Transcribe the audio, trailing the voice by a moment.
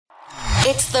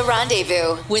It's The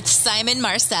Rendezvous with Simon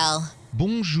Marcel.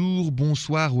 Bonjour,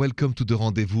 bonsoir, welcome to The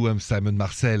Rendezvous. I'm Simon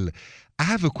Marcel. I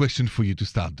have a question for you to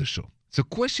start the show. It's a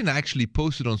question I actually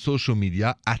posted on social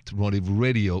media at Rendezvous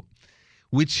Radio,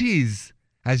 which is,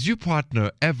 has your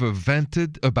partner ever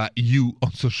vented about you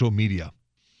on social media?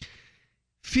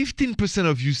 15%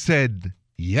 of you said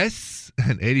yes,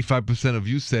 and 85% of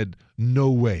you said no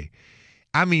way.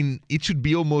 I mean, it should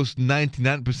be almost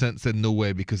 99% said no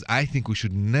way, because I think we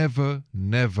should never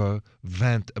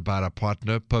vent about our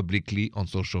partner publicly on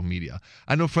social media.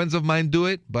 I know friends of mine do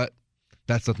it, but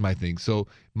that's not my thing. So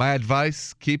my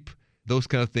advice, keep those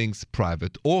kind of things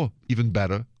private, or even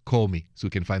better, call me so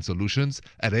we can find solutions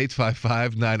at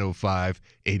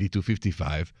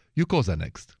 855-905-8255. Your calls are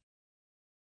next.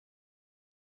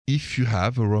 If you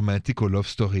have a romantic or love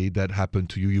story that happened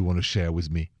to you you want to share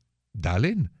with me, dial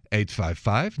in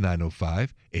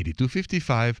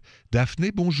 855-905-8255.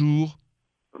 Daphne, bonjour.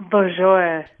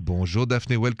 Bonjour. Bonjour,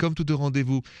 Daphne. Welcome to The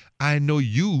Rendezvous. I know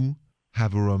you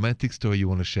have a romantic story you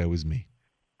want to share with me.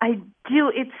 I do.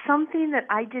 It's something that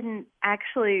I didn't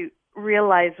actually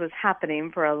realize was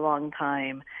happening for a long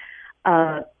time.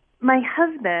 My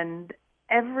husband,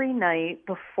 every night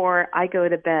before I go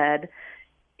to bed,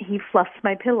 he fluffs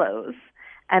my pillows.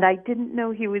 And I didn't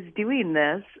know he was doing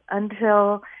this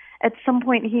until at some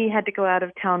point he had to go out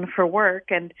of town for work,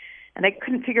 and I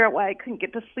couldn't figure out why I couldn't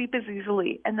get to sleep as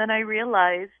easily. And then I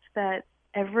realized that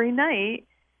every night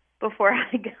before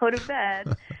I go to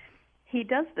bed, he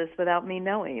does this without me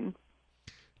knowing.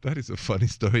 That is a funny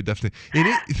story, Daphne. It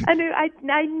is.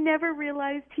 I never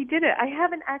realized he did it. I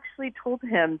haven't actually told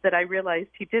him that I realized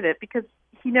he did it because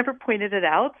he never pointed it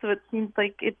out. So it seems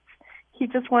like he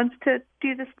just wants to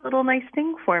do this little nice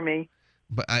thing for me.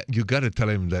 But you got to tell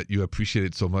him that you appreciate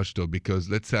it so much, though, because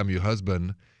let's say I'm your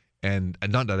husband, and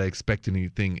not that I expect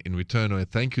anything in return or a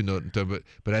thank you note,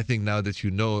 but I think now that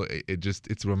you know,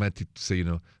 it's romantic to say,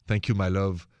 thank you, my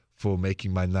love, for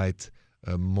making my night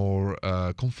more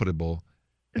comfortable.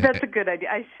 That's a good idea.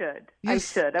 I should.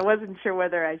 Yes. I wasn't sure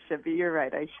whether I should, but you're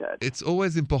right. I should. It's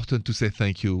always important to say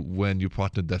thank you when your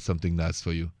partner does something nice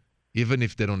for you, even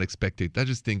if they don't expect it. I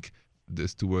just think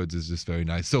these two words is just very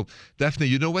nice. So, Daphne,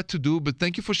 you know what to do, but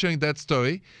thank you for sharing that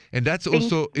story. And that's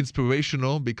also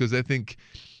inspirational, because I think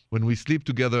when we sleep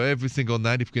together every single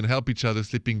night, if we can help each other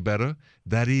sleeping better,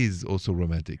 that is also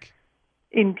romantic.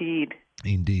 Indeed.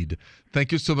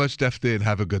 Thank you so much, Daphne, and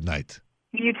have a good night.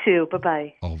 You too.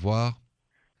 Bye-bye. Au revoir.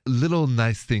 Little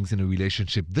nice things in a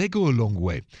relationship, they go a long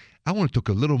way. I want to talk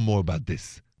a little more about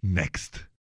this next.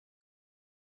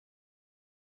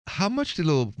 How much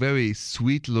little, very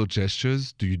sweet little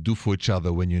gestures do you do for each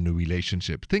other when you're in a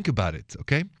relationship? Think about it,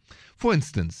 okay? For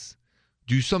instance,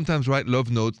 do you sometimes write love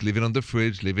notes, leave it on the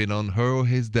fridge, leave it on her or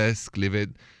his desk, leave it,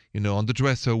 on the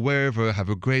dresser, wherever, have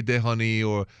a great day, honey,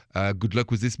 or good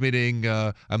luck with this meeting,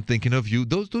 I'm thinking of you.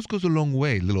 Those goes a long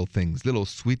way, little things, little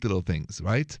sweet little things,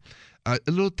 right? A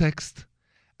little text.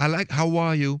 I like, how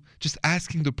are you? Just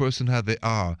asking the person how they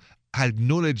are.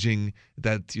 Acknowledging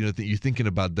that you're thinking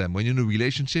about them. When you're in a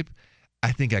relationship,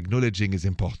 I think acknowledging is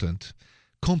important.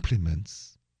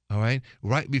 Compliments, all right?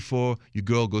 Right before your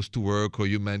girl goes to work or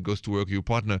your man goes to work, or your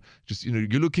partner, just,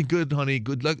 you're looking good, honey,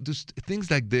 good luck. Just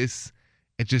things like this,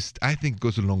 I think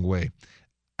goes a long way.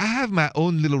 I have my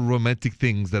own little romantic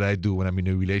things that I do when I'm in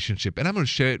a relationship, and I'm going to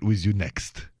share it with you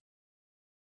next.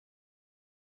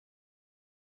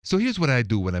 So here's what I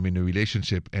do when I'm in a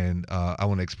relationship and I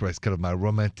want to express kind of my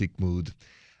romantic mood.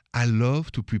 I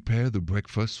love to prepare the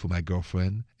breakfast for my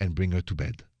girlfriend and bring her to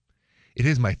bed. It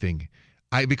is my thing.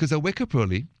 Because I wake up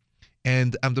early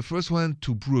and I'm the first one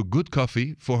to brew a good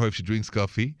coffee for her if she drinks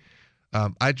coffee.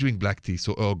 I drink black tea,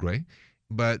 so Earl Grey.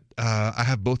 But I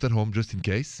have both at home just in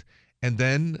case. And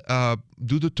then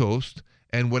do the toast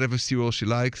and whatever cereal she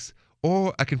likes.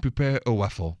 Or I can prepare a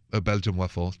waffle, a Belgian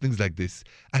waffle, things like this.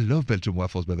 I love Belgian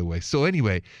waffles, by the way. So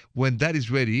anyway, when that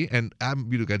is ready, and I'm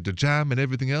got the jam and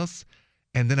everything else,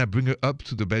 and then I bring her up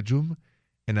to the bedroom,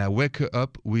 and I wake her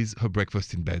up with her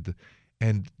breakfast in bed.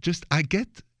 And I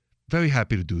get very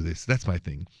happy to do this. That's my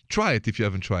thing. Try it if you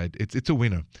haven't tried. It's a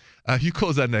winner. You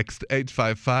calls are next,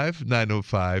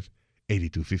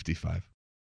 855-905-8255.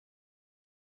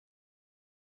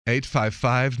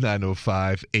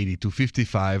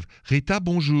 855-905-8255. Rita,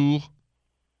 bonjour.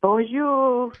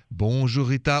 Bonjour. Bonjour,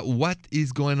 Rita. What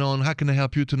is going on? How can I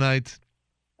help you tonight?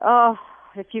 Oh,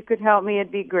 if you could help me,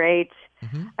 it'd be great.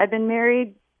 Mm-hmm. I've been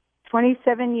married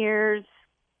 27 years,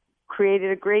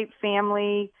 created a great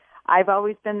family. I've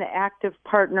always been the active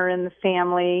partner in the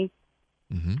family.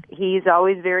 Mm-hmm. He's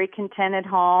always very content at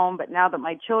home, but now that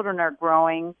my children are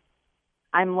growing,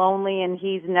 I'm lonely and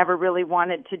he's never really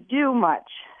wanted to do much.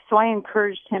 So I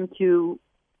encouraged him to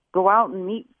go out and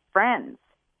meet friends.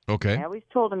 Okay. I always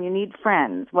told him, you need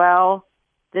friends. Well,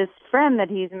 this friend that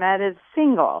he's met is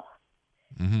single.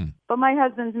 Mm-hmm. But my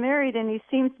husband's married, and he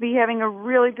seems to be having a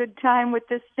really good time with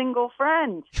this single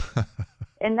friend.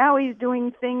 And now he's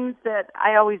doing things that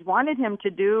I always wanted him to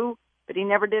do, but he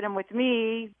never did them with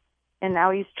me. And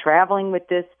now he's traveling with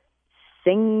this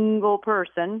single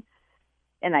person.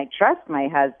 And I trust my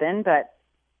husband, but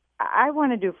I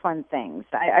want to do fun things.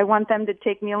 I want them to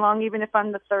take me along, even if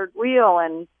I'm the third wheel.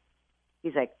 And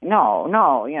he's like, no,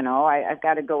 I've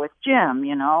got to go with Jim,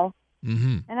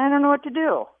 Mm-hmm. And I don't know what to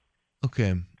do.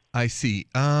 Okay, I see.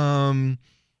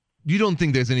 You don't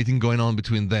think there's anything going on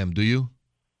between them, do you?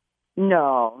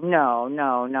 No,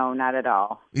 not at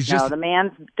all. It's No, just- the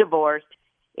man's divorced,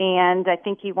 and I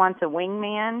think he wants a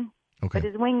wingman, Okay. but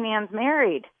his wingman's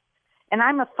married. And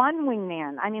I'm a fun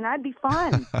wingman. I mean, I'd be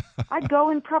fun. I'd go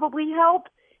and probably help,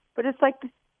 but it's like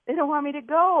they don't want me to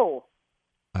go.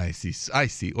 I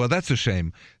see. Well, that's a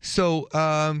shame. So,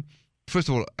 first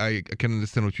of all, I can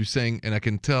understand what you're saying, and I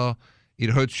can tell it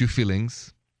hurts your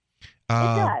feelings. It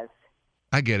does.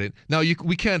 I get it. Now,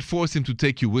 we can't force him to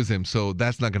take you with him, so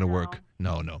that's not going to work.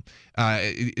 No.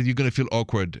 You're going to feel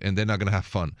awkward, and they're not going to have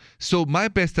fun. So my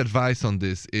best advice on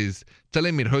this is tell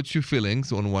him it hurts your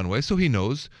feelings on one way, so he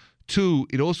knows. Two,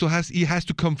 it has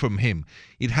to come from him.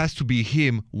 It has to be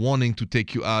him wanting to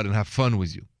take you out and have fun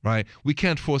with you, right? We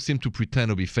can't force him to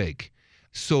pretend or be fake.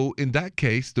 So in that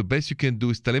case, the best you can do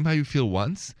is tell him how you feel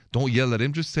once. Don't yell at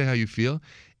him, just say how you feel.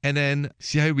 And then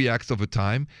see how he reacts over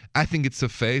time. I think it's a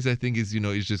phase. I think he's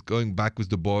just going back with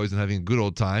the boys and having a good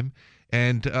old time.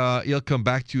 And he'll come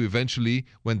back to you eventually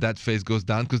when that phase goes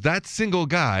down. Because that single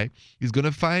guy is going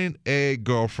to find a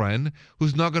girlfriend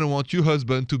who's not going to want your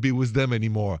husband to be with them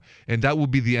anymore. And that will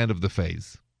be the end of the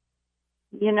phase.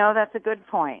 That's a good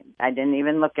point. I didn't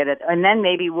even look at it. And then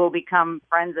maybe we'll become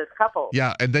friends as couples.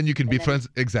 Yeah, and then you can be friends.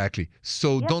 Exactly.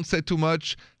 So Don't say too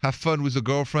much. Have fun with a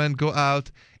girlfriend. Go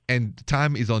out. And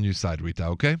time is on your side, Rita,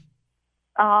 okay?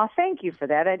 Thank you for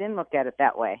that. I didn't look at it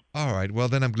that way. All right. Well,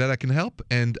 then I'm glad I can help,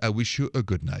 and I wish you a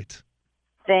good night.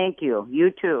 Thank you.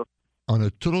 You too. On a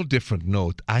total different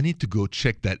note, I need to go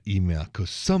check that email because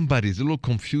somebody's a little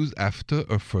confused after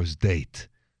a first date.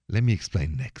 Let me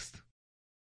explain next.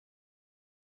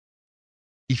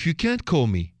 If you can't call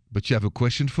me, but you have a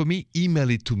question for me, email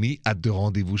it to me at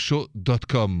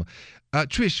therendezvousshow.com.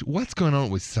 Trish, what's going on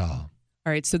with Sal?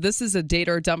 All right, so this is a date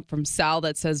or dump from Sal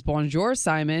that says, Bonjour,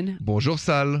 Simon. Bonjour,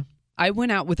 Sal. I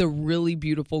went out with a really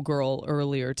beautiful girl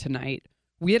earlier tonight.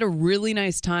 We had a really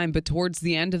nice time, but towards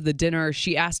the end of the dinner,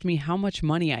 she asked me how much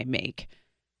money I make.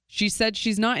 She said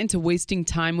she's not into wasting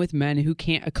time with men who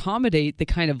can't accommodate the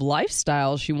kind of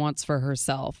lifestyle she wants for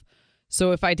herself.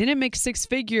 So if I didn't make six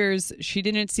figures, she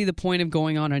didn't see the point of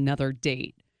going on another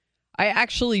date. I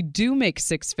actually do make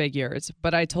six figures,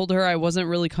 but I told her I wasn't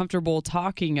really comfortable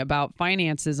talking about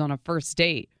finances on a first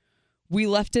date. We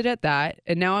left it at that,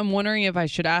 and now I'm wondering if I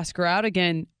should ask her out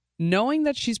again, knowing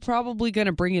that she's probably going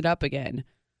to bring it up again.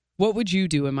 What would you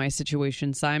do in my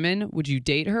situation, Simon? Would you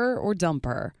date her or dump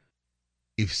her?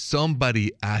 If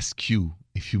somebody asks you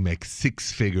if you make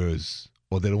six figures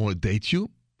or they don't want to date you,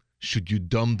 should you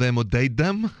dump them or date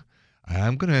them?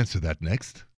 I'm going to answer that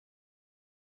next.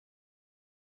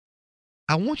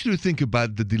 I want you to think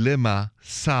about the dilemma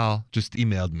Sal just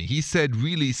emailed me. He said,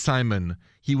 really, Simon,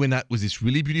 he went out with this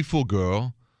really beautiful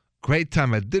girl, great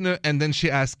time at dinner, and then she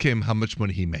asked him how much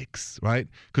money he makes, right?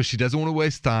 Because she doesn't want to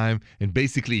waste time, and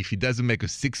basically, if he doesn't make a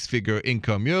six-figure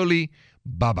income yearly,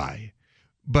 bye-bye.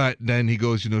 But then he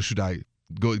goes, should I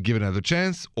go give it another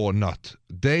chance or not?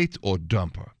 Date or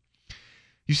dump her?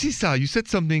 You see, Sal, you said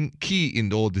something key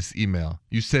in all this email.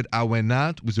 You said, I went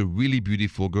out with a really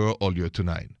beautiful girl earlier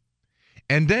tonight.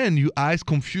 And then your eyes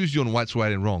confuse you on what's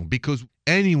right and wrong, because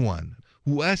anyone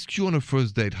who asks you on a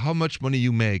first date how much money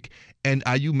you make and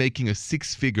are you making a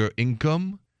six-figure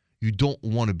income, you don't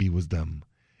want to be with them.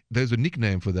 There's a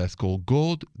nickname for that. It's called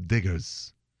gold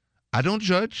diggers. I don't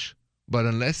judge, but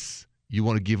unless you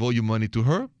want to give all your money to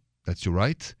her, that's your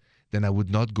right, then I would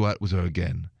not go out with her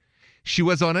again. She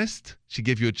was honest. She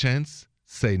gave you a chance.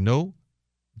 Say no.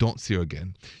 Don't see her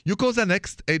again. Your calls are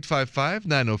next,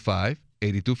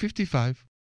 855-905-8255.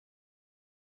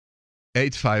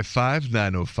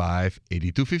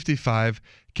 855-905-8255.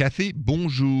 Kathy,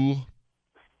 bonjour.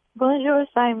 Bonjour,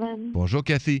 Simon. Bonjour,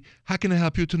 Kathy. How can I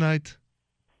help you tonight?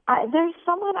 There's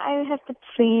someone I have been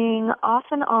seeing off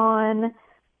and on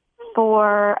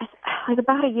for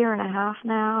about a year and a half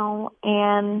now,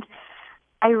 and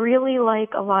I really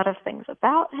like a lot of things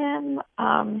about him.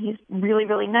 He's really,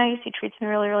 really nice. He treats me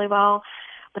really, really well.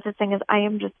 But the thing is, I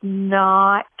am just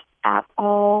not at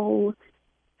all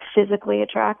physically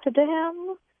attracted to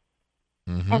him,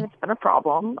 and it's been a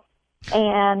problem.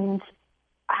 And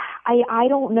I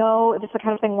don't know if it's the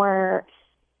kind of thing where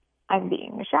I'm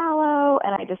being shallow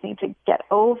and I just need to get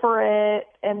over it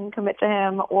and commit to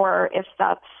him, or if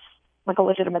that's like a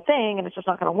legitimate thing and it's just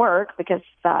not going to work because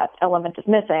that element is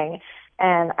missing.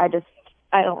 And I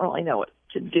don't really know what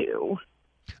to do.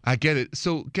 I get it.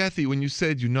 So, Kathy, when you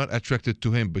said you're not attracted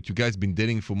to him, but you guys been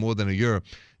dating for more than a year,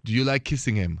 do you like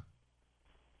kissing him?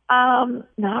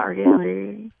 Not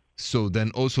really. So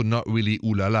then also not really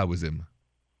ooh la la with him?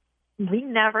 We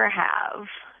never have.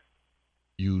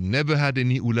 You never had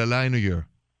any ooh la la in a year?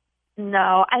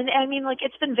 No. I mean, like,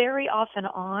 it's been very off and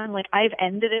on. Like, I've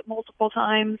ended it multiple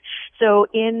times. So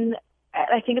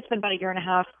I think it's been about a year and a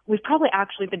half. We've probably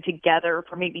actually been together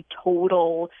for maybe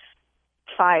total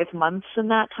 5 months in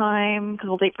that time, because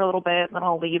we'll date for a little bit and then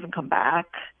I'll leave and come back.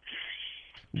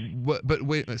 But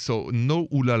wait, so no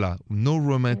ooh la la, no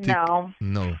romantic?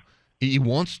 No. He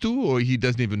wants to, or he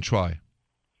doesn't even try?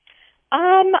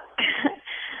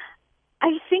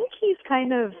 I think he's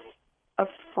kind of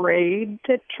afraid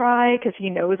to try because he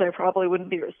knows I probably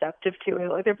wouldn't be receptive to it.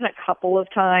 Like, there's been a couple of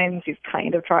times he's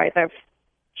kind of tried and I've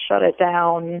shut it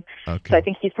down. Okay. So I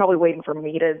think he's probably waiting for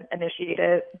me to initiate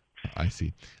it. I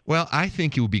see. Well, I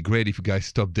think it would be great if you guys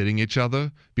stop dating each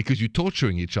other because you're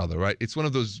torturing each other, right? It's one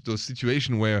of those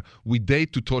situations where we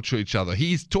date to torture each other.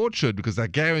 He's tortured because I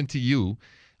guarantee you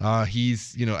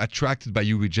he's attracted by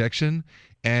your rejection,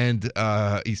 and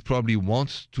he's probably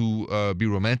wants to be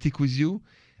romantic with you,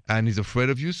 and he's afraid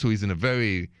of you, so he's in a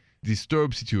very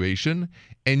disturbed situation.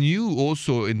 And you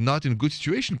also are not in a good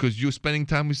situation because you're spending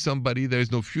time with somebody there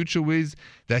is no future with,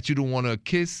 that you don't want to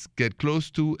kiss, get close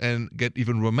to, and get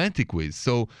even romantic with.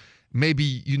 So maybe,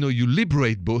 you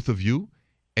liberate both of you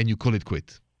and you call it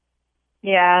quit.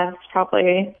 Yeah, it's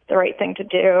probably the right thing to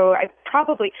do.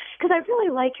 Because I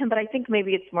really like him, but I think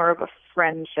maybe it's more of a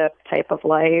friendship type of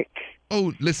like.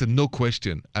 Oh, listen, no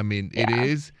question. I mean, It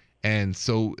is. And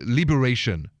so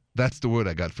liberation, that's the word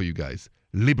I got for you guys.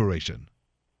 Liberation.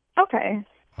 Okay.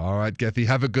 All right, Kathy,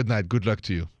 have a good night. Good luck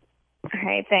to you.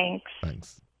 Okay, thanks.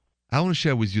 Thanks. I want to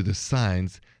share with you the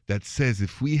signs that says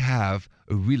if we have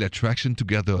a real attraction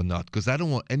together or not, because I don't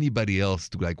want anybody else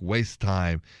to waste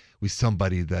time with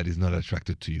somebody that is not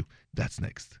attracted to you. That's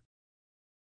next.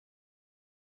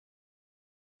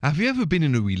 Have you ever been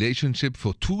in a relationship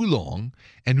for too long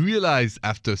and realized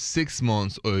after 6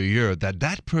 months or a year that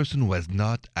that person was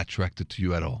not attracted to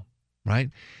you at all?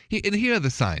 Right? And here are the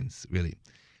signs, really.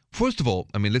 First of all,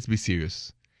 let's be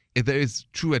serious. If there is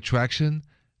true attraction,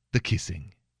 the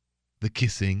kissing. The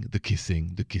kissing, the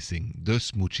kissing, the kissing, the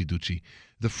smoochy-doochy,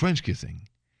 the French kissing.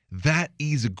 That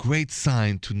is a great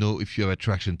sign to know if you have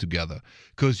attraction together.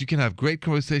 Because you can have great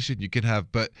conversation,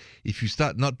 but if you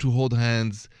start not to hold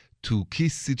hands, to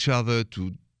kiss each other,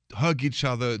 to hug each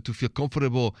other, to feel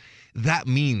comfortable, that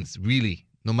means really,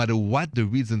 no matter what the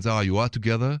reasons are you are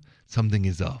together, something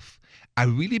is off. I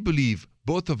really believe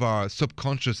both of our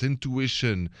subconscious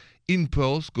intuition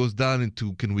impulse goes down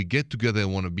into, can we get together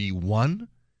and want to be one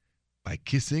by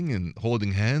kissing and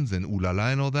holding hands and ooh la la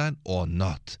and all that, or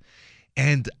not?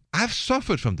 And I've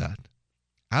suffered from that.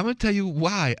 I'm going to tell you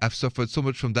why I've suffered so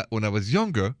much from that when I was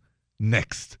younger.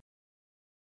 Next.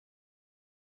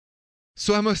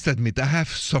 So I must admit, I have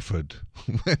suffered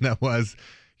when I was,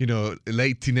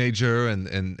 late teenager and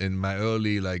in my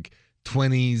early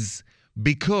 20s,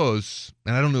 because,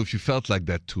 and I don't know if you felt like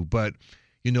that too, but,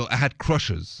 I had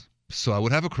crushes. So I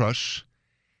would have a crush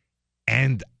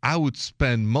and I would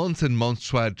spend months and months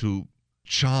trying to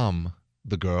charm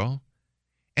the girl.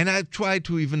 And I tried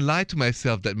to even lie to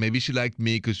myself that maybe she liked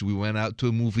me because we went out to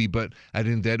a movie, but I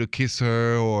didn't dare to kiss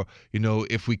her. Or,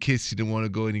 if we kissed, she didn't want to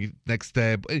go any next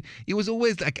step. It was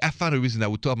always I found a reason. I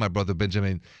would tell my brother,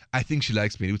 Benjamin, I think she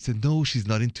likes me. He would say, no, she's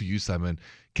not into you, Simon.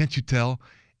 Can't you tell?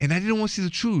 And I didn't want to see the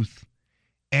truth.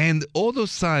 And all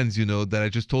those signs, that I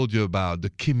just told you about, the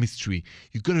chemistry,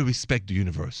 you got to respect the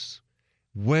universe.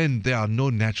 When there are no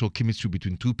natural chemistry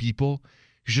between two people,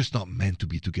 you're just not meant to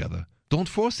be together. Don't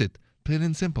force it. Plain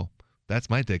and simple. That's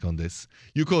my take on this.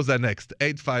 You call that next.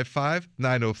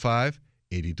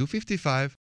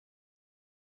 855-905-8255.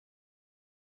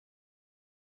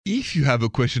 If you have a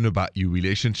question about your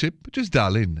relationship, just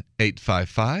dial in.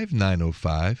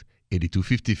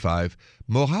 855-905-8255.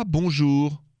 Maura,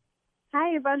 bonjour.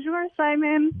 Hi, bonjour,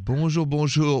 Simon. Bonjour,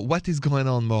 bonjour. What is going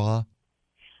on, Maura?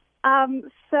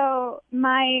 So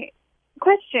my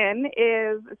question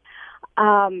is,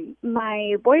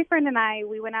 my boyfriend and I,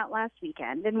 we went out last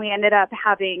weekend and we ended up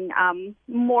having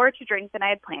more to drink than I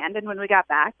had planned. And when we got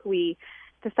back, we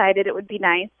decided it would be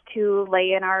nice to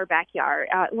lay in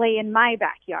my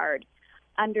backyard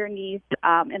underneath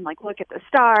and like look at the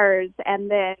stars. And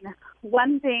then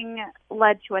one thing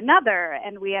led to another,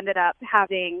 and we ended up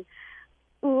having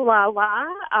ooh la la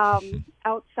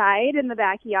outside in the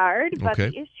backyard. But Okay.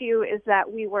 the issue is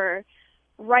that we were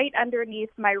right underneath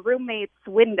my roommate's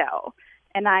window,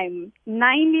 and I'm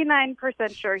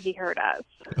 99% sure he heard us.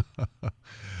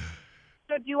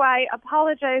 So do I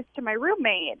apologize to my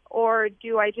roommate, or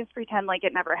do I just pretend like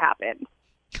it never happened?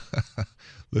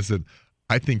 Listen,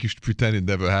 I think you should pretend it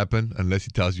never happened unless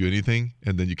he tells you anything,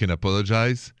 and then you can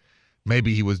apologize.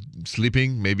 Maybe he was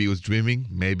sleeping, maybe he was dreaming,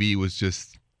 maybe he was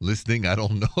just listening. I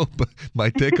don't know. But my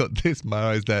take on this,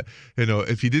 Mara, is that,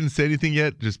 if he didn't say anything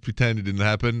yet, just pretend it didn't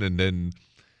happen, and then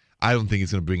I don't think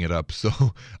he's going to bring it up. So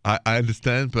I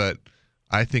understand, but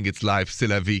I think it's life, c'est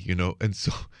la vie, and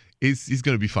so he's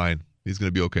going to be fine. He's going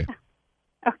to be okay.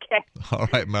 Okay. All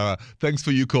right, Mara. Thanks for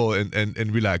your call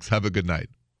and relax. Have a good night.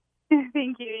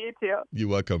 Thank you. You too. You're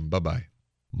welcome. Bye-bye.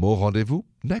 More rendezvous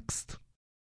next.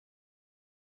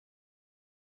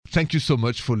 Thank you so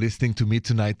much for listening to me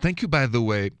tonight. Thank you, by the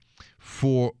way,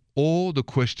 for all the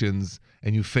questions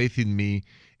and your faith in me,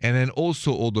 and then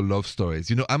also all the love stories.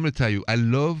 I'm going to tell you, I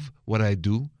love what I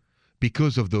do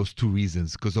because of those two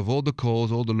reasons, because of all the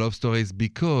calls, all the love stories,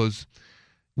 because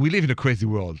we live in a crazy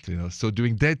world, So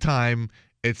during daytime,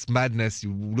 it's madness.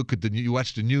 You look at you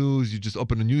watch the news, you just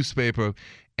open a newspaper,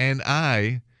 and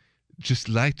I just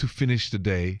like to finish the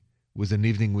day with an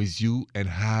evening with you and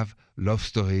have love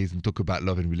stories and talk about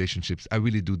love and relationships. I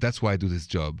really do. That's why I do this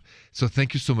job. So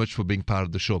thank you so much for being part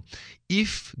of the show.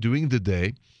 If during the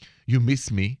day you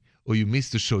miss me or you miss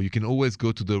the show, you can always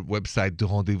go to the website,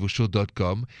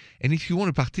 therendezvousshow.com. And if you want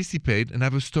to participate and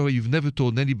have a story you've never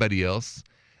told anybody else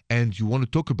and you want to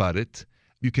talk about it,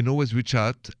 you can always reach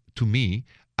out to me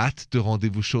at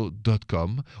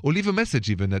therendezvousshow.com or leave a message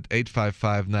even at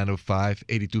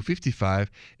 855-905-8255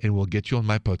 and we'll get you on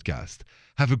my podcast.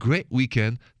 Have a great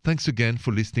weekend. Thanks again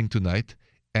for listening tonight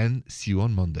and see you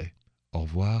on Monday. Au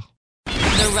revoir.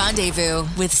 The Rendezvous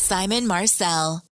with Simon Marcel.